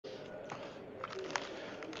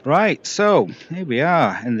Right, so here we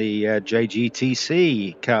are in the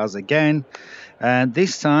JGTC cars again, and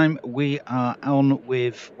this time we are on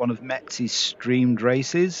with one of Metz's streamed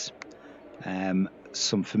races.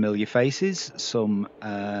 Some familiar faces, some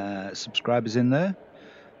subscribers in there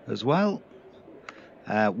as well.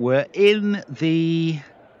 We're in the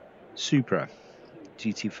Supra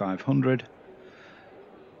GT500,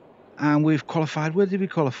 and we've qualified. Where did we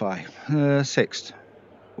qualify? Sixth.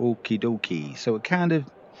 Okie dokie. So we're kind of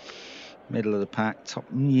middle of the pack, top,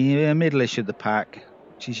 yeah, middle-ish of the pack,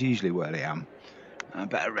 which is usually where I am. I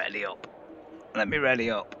better ready up. Let me ready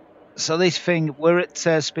up. So this thing, we're at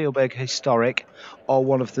Spielberg Historic, or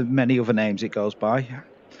one of the many other names it goes by.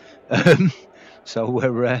 So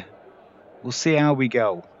we'll see how we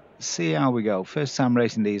go. See how we go. First time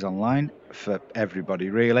racing these online for everybody,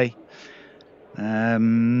 really. I've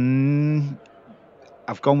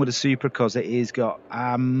gone with the Supra because it has got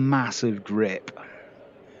a massive grip,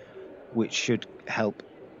 which should help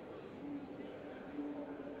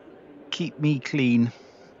keep me clean,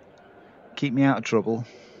 keep me out of trouble.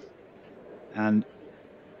 And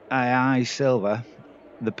AI Silver,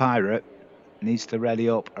 the pirate, needs to ready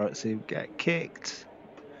up or else he'll get kicked.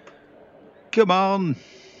 Come on.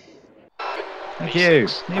 Thank you.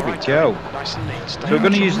 Here we go. So we're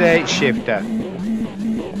going to use the 8 shifter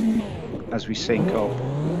as we sync up.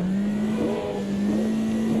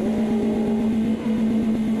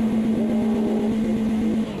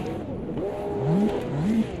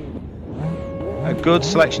 A good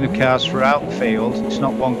selection of cars throughout the field. It's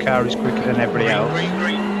not one car is quicker than everybody else.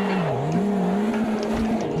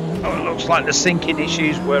 Oh, it looks like the syncing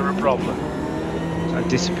issues were a problem. So I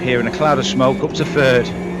disappear in a cloud of smoke up to third.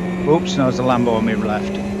 Oops, no, there's a Lambo on my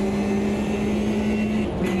left.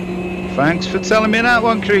 Thanks for telling me that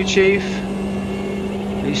one, crew chief.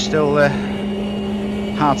 He's still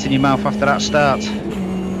heart in your mouth after that start.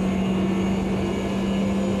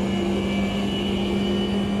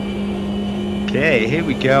 Okay, here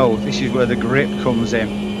we go. This is where the grip comes in.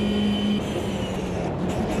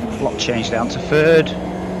 Block change down to third.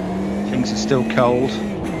 Things are still cold.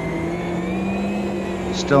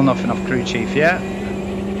 Still nothing off crew chief yet.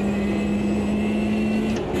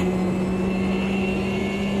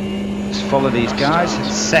 Let's follow these guys and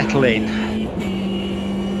settle in.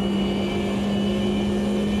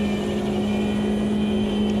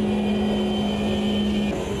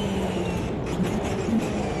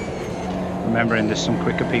 Remembering there's some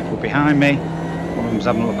quicker people behind me. One of them's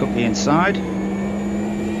having a look up the inside. I'll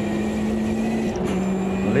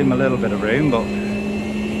leave him a little bit of room, but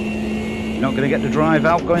you're not going to get the drive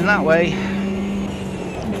out going that way.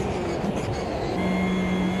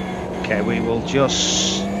 Okay, we will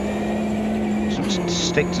just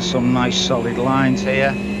stick to some nice solid lines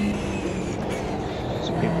here,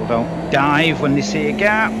 so people don't dive when they see a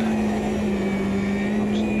gap.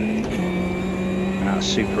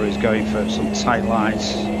 Supra is going for some tight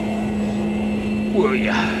lines. Whoa,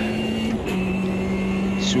 yeah.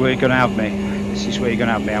 This is where you're going to have me. This is where you're going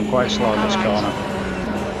to have me. I'm quite slow in this corner.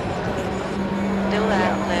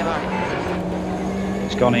 Yeah.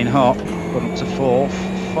 It's gone in hot. Gone up to fourth.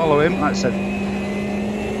 Follow him. Like I said,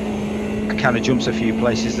 I kind of jumps a few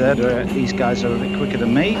places there. These guys are a bit quicker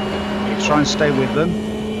than me. Try and stay with them.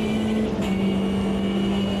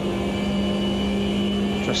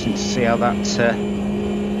 Interesting to see how that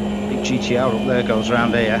GTR up there goes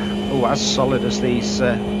around here. Oh, as solid as these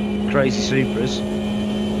crazy Supras.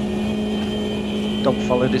 Don't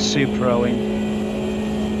follow this Supra, Owen.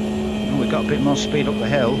 Oh, we've got a bit more speed up the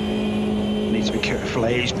hill. Needs to be careful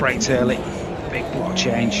here. He's braked early. Big block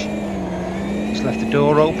change. He's left the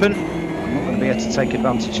door open. I'm not going to be able to take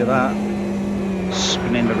advantage of that.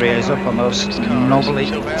 Spinning the rears up on those novelty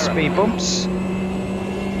speed bumps.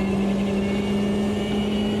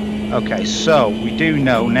 Okay, so we do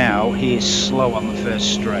know now he is slow on the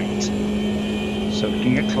first straight. So if we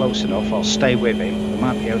can get close enough, I'll stay with him. I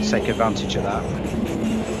might be able to take advantage of that.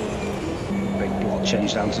 Big block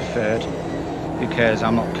change down to third. Who cares?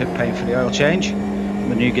 I'm not paying for the oil change.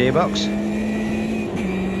 The new gearbox.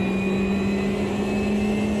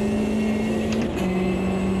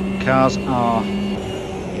 Cars are,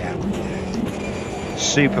 yeah,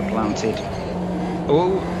 super planted.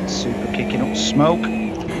 Oh, super kicking up smoke.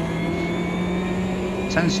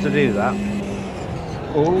 Tends to do that.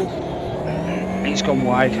 Oh, he's gone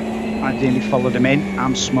wide. I nearly followed him in.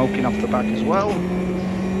 I'm smoking off the back as well.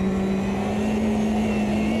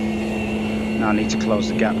 Now I need to close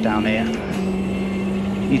the gap down here.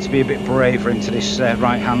 Need to be a bit braver into this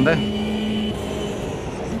right-hander.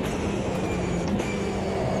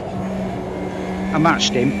 I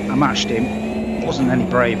matched him. Wasn't any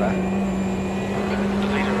braver.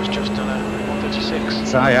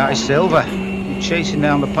 136. Aye, Silver. He's chasing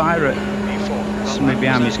down the Pirate. Somebody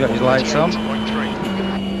behind me's got his lights on.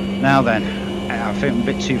 Now then, I think I'm a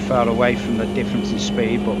bit too far away from the difference in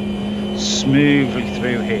speed, but smoothly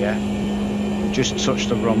through here. Just touched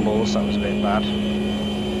the rumbles, that was a bit bad.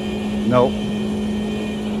 Nope.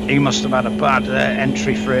 He must have had a bad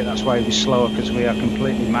entry for it, that's why he was slower, because we are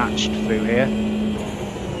completely matched through here.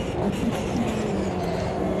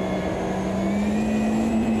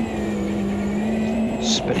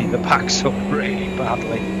 Spinning the backs up really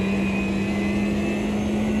badly.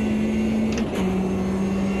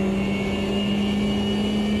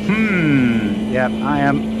 Yeah, I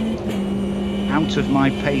am out of my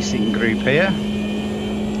pacing group here.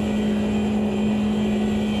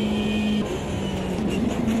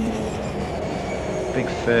 Big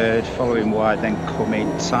third, following wide, then come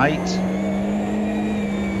in tight.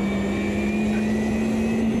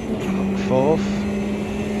 Fourth.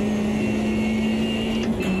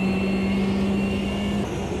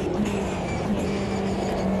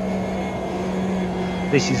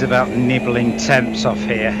 This is about nibbling tenths off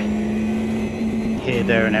here. Here,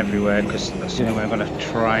 there and everywhere, because that's the only way I'm going to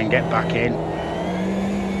try and get back in.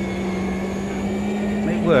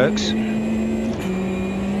 It works.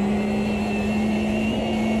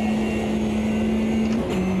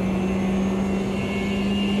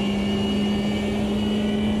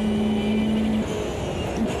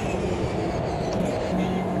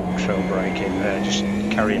 Trail brake in there, just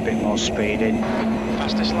carry a bit more speed in.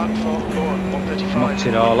 Fastest lap for 135. Knocked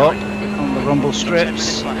it all up on the rumble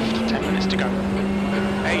strips. 10 minutes left, 10 minutes to go.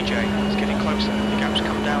 AJ is getting closer. The gap's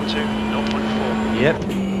come down to 0.4. Yep.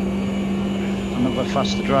 Another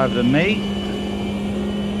faster driver than me.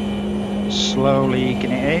 Slowly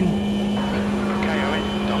eking it in. Okay, Owen,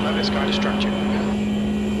 don't let this guy distract you.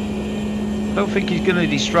 I don't think he's going to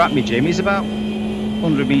distract me, Jim. He's about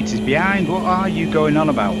 100 metres behind. What are you going on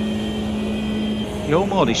about? You're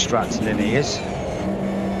more distracted than he is.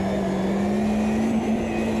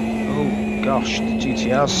 Oh gosh, the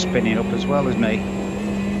GTR's spinning up as well as me.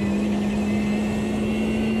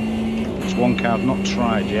 It's one car I've not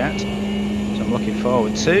tried yet, so I'm looking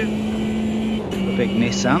forward to the big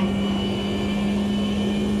Nissan.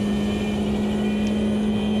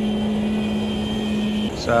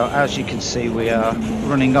 So as you can see, we are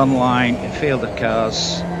running online in field of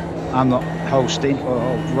cars. I'm not hosting,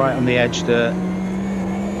 or right on the edge there.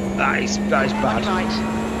 That is bad. Right.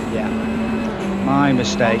 Yeah, my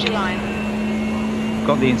mistake. Hold your line.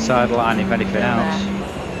 Got the inside line if anything else.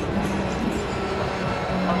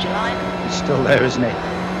 Hold your line. He's still there, isn't he?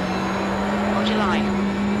 Hold your line.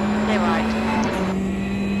 Stay right.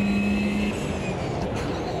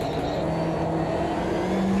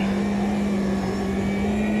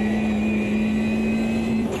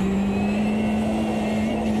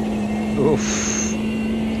 Oof.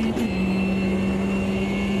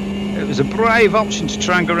 It was a brave option to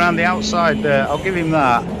try and go around the outside there. I'll give him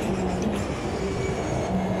that.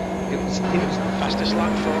 Fastest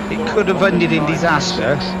lap for It could have ended in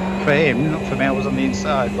disaster for him, not for me. I was on the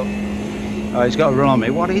inside, but oh, he's got to run on me.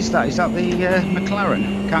 What is that? Is that the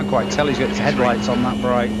McLaren? Can't quite tell. He's got his headlights on that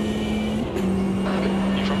bright.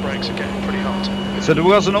 Your front brakes are getting pretty hot. So there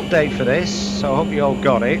was an update for this, so I hope you all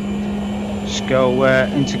got it. Just go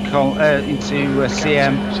into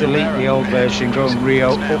CM, delete the old version, go and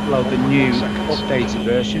upload the new updated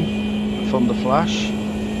version from the Flash.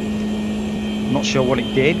 I'm not sure what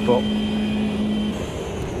it did, but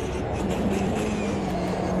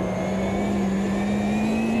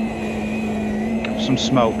got some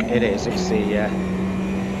smoke. It is. It's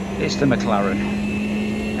the McLaren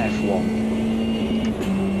F1.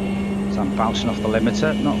 So I'm bouncing off the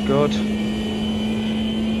limiter. Not good.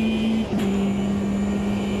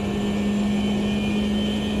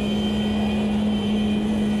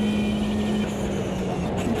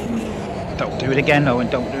 Don't do it again, Owen,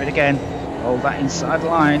 don't do it again. Hold that inside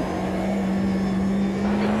line.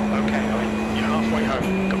 Okay, Owen, you're halfway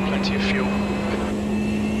home. Got plenty of fuel.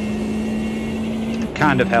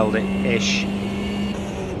 Kind of held it, ish.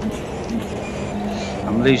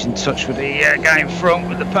 I'm losing touch with the guy in front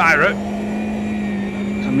with the Pirate.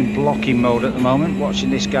 I'm in blocking mode at the moment, watching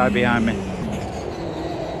this guy behind me.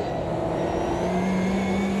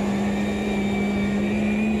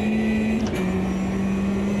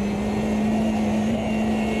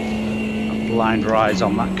 Blind rise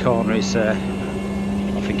on that corner is I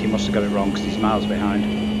think he must have got it wrong because he's miles behind.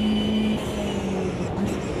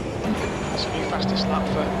 That's a new fastest lap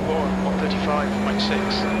for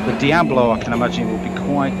 135.6. The Diablo, I can imagine, will be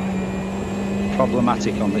quite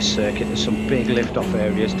problematic on this circuit. There's some big lift off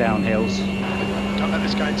areas, downhills. Don't let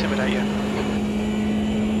this guy intimidate you.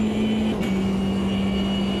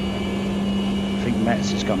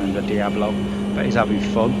 Metz has gone in the Diablo, but he's having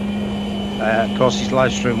fun. Of course, his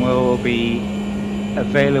live stream will be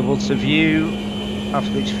available to view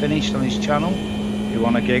after it's finished on his channel, if you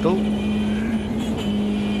want to giggle.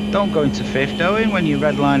 Don't go into 5th, Owen, when you're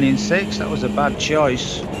redlining 6th. That was a bad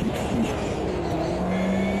choice.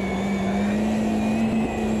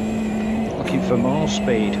 Looking for more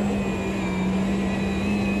speed.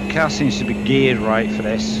 The car seems to be geared right for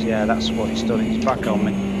this. Yeah, that's what it's done. It's back on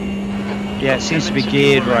me. Yeah, it seems to be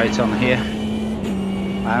geared right on here.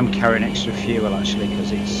 I am carrying extra fuel actually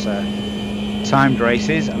because it's timed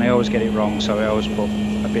races and I always get it wrong, so I always put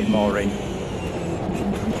a bit more in.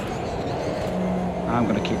 I'm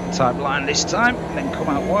going to keep the tight line this time, then come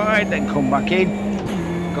out wide, then come back in,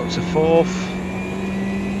 go to 4th,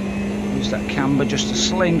 use that camber just to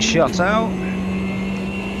slingshot out,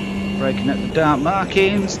 braking at the dark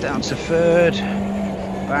markings, down to 3rd,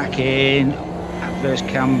 back in, adverse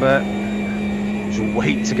camber, just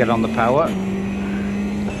wait to get on the power.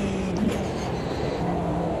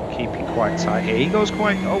 Keeping quite tight here, he goes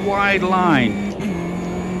quite a wide line.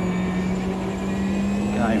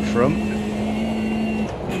 Guy in front.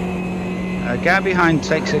 A guy behind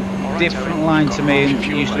takes a different line to me and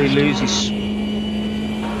usually loses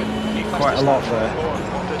quite a lot there.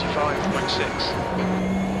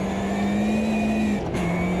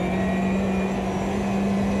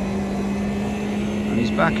 135.6. And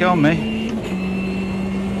he's back on me.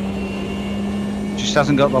 Just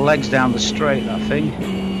hasn't got the legs down the straight, that thing.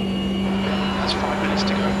 That's 5 minutes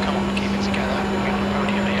to go. Come on, keep it together. We're on the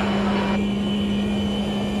podium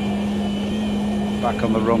here. Back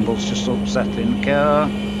on the rumbles, just upsetting the car.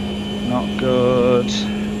 Not good.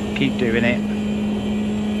 Keep doing it.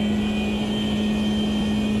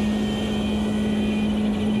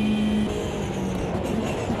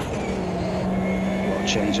 What a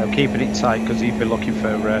change. I'm keeping it tight because he'd be looking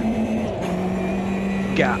for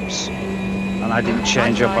gaps. And I didn't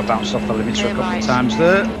change up. I bounced off the limiter a couple of times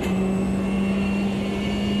there.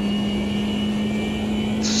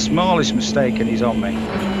 Smallest mistake and he's on me.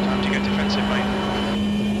 Time to get defensive, mate.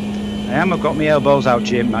 I am. I've got my elbows out,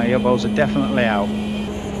 Jim. My elbows are definitely out.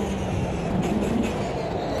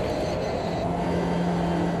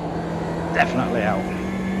 Definitely out.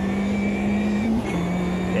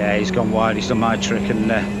 Yeah, he's gone wide. He's done my trick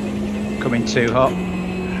and come in too hot.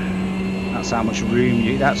 That's how much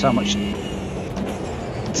room that's how much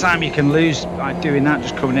time you can lose by doing that.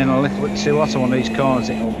 Just coming in a little bit too hot on one of these corners,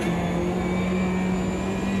 it'll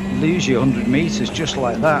lose you 100 meters just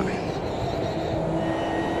like that.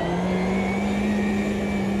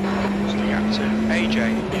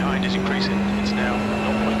 AJ behind is increasing. It's now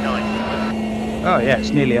 0.9. Oh yeah,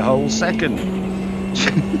 it's nearly a whole second.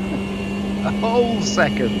 A whole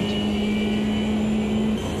second.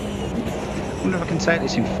 I wonder if I can take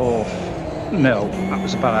this in 4th. No, that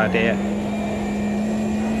was a bad idea.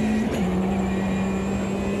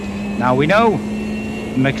 Now we know.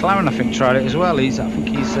 McLaren, I think, tried it as well. I think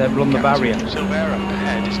he's run the barrier. Silvera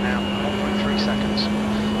ahead is now 1.3 seconds.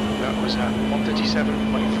 That was at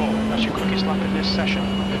 137.4. That's your quickest lap in this session.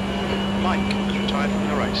 Mike has retired from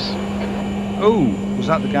the race. Oh, was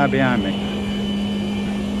that the guy behind me?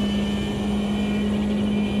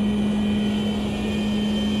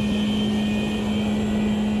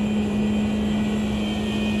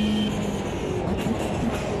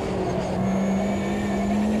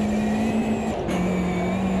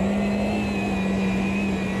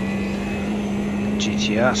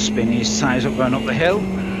 GTR spinning his tyres up going up the hill.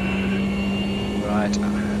 Right.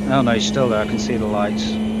 Oh no, he's still there. I can see the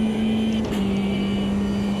lights.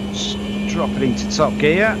 Just drop it into top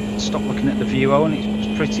gear. Stop looking at the view, Owen. It's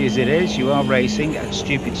as pretty as it is. You are racing at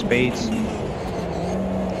stupid speeds.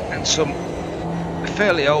 And some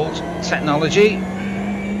fairly old technology.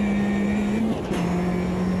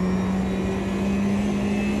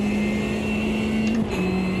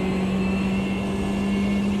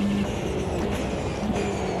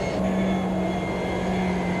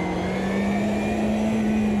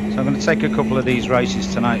 I'm going to take a couple of these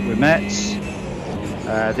races tonight with Metz.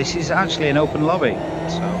 This is actually an open lobby,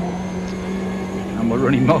 so, and we're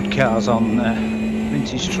running mod cars on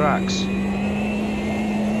vintage tracks.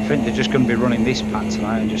 I think they're just going to be running this pack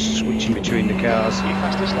tonight and just switching between the cars. Your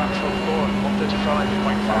fastest lap from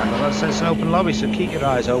 135.5. Well, that says it's an open lobby, so keep your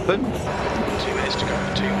eyes open. 2 minutes to go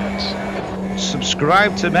for 2 minutes.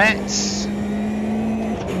 Subscribe to Metz.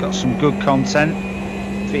 We've got some good content.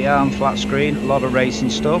 VR and flat screen, a lot of racing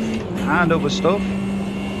stuff and other stuff,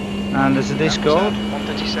 and there's a Discord,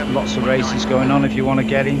 lots of races going on if you want to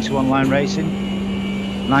get into online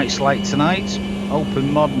racing. Nights like tonight,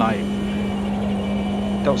 open mod night,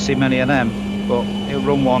 don't see many of them, but he'll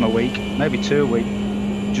run one a week, maybe 2 a week.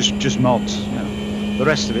 just mods. You know. The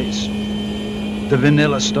rest of it's the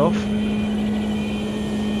vanilla stuff.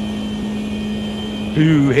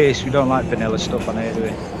 Boo hiss, we don't like vanilla stuff on here, do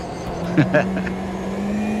we?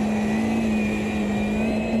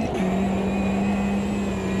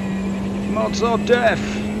 Mods are death.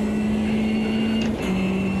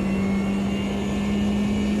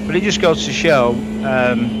 But it just goes to show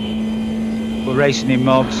we're racing in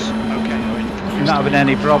mods, not having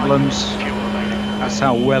any problems. That's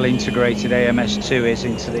how well integrated AMS2 is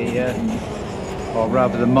into the, or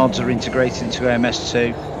rather the mods are integrated into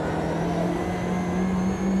AMS2.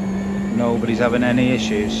 Nobody's having any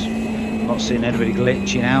issues. I'm not seeing anybody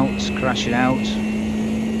glitching out, crashing out.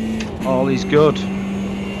 All is good.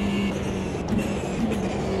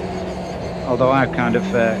 Although I've kind of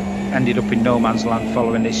ended up in no man's land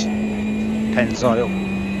following this Pennzoil.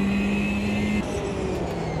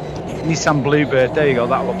 Nissan Bluebird, there you go,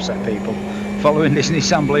 that'll upset people. Following this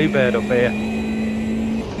Nissan Bluebird up here.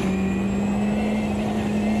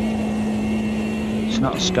 It's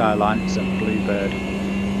not a Skyline, it's a Bluebird.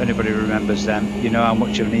 If anybody remembers them, you know how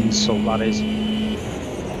much of an insult that is.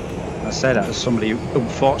 I say that as somebody who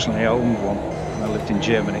unfortunately owned one when I lived in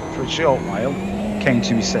Germany for a short while, came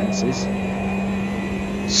to my senses.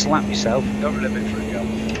 Slap yourself, don't let me for a go.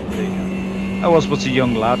 I was but a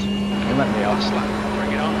young lad. Okay, let me off.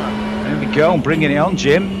 Bring it on, man. There we go, I'm bringing it on,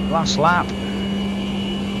 Jim. Last lap.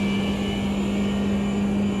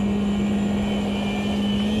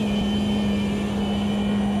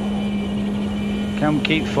 Can we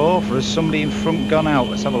keep fourth, or has somebody in front gone out?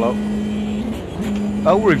 Let's have a look.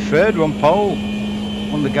 Oh, we're in third, we're on pole.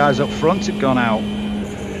 One of the guys up front had gone out.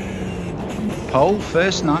 Pole,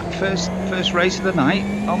 first race of the night,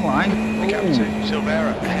 online. The captain,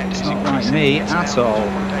 Silvera, ahead. It's not like me at all.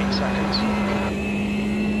 8 seconds.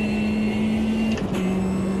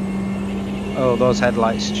 Oh, those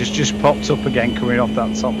headlights just popped up again coming off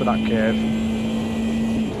that top of that curve.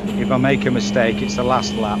 If I make a mistake, it's the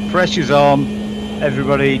last lap. Pressure's on.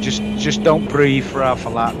 Everybody, just don't breathe for half a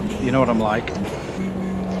lap. You know what I'm like.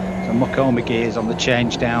 So muck all my gears on the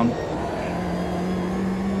change down.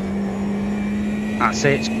 That's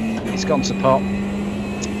it. It's gone to pot.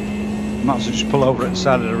 Might as well just pull over at the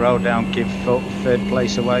side of the road now and give third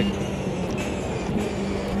place away.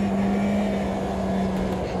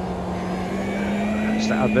 It's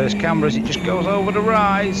the adverse cameras. It just goes over the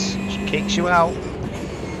rise. Just kicks you out.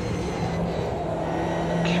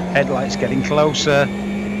 Headlights getting closer.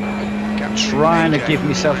 Trying to give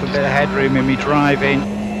myself a bit of headroom in me driving.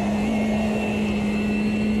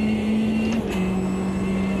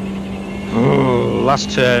 Oh,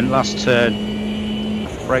 last turn.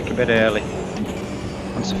 Brake a bit early.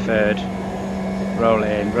 Onto third. Roll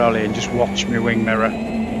in. Just watch me wing mirror.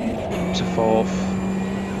 To fourth.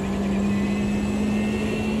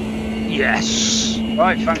 Yes.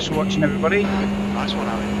 Right, thanks for watching, everybody. Nice one,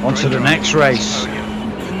 Alan. On to the next race.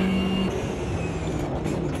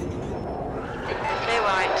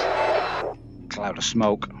 Cloud of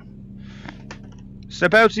smoke.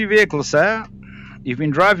 Step out of your vehicle, sir. You've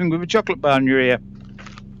been driving with a chocolate bar in your ear.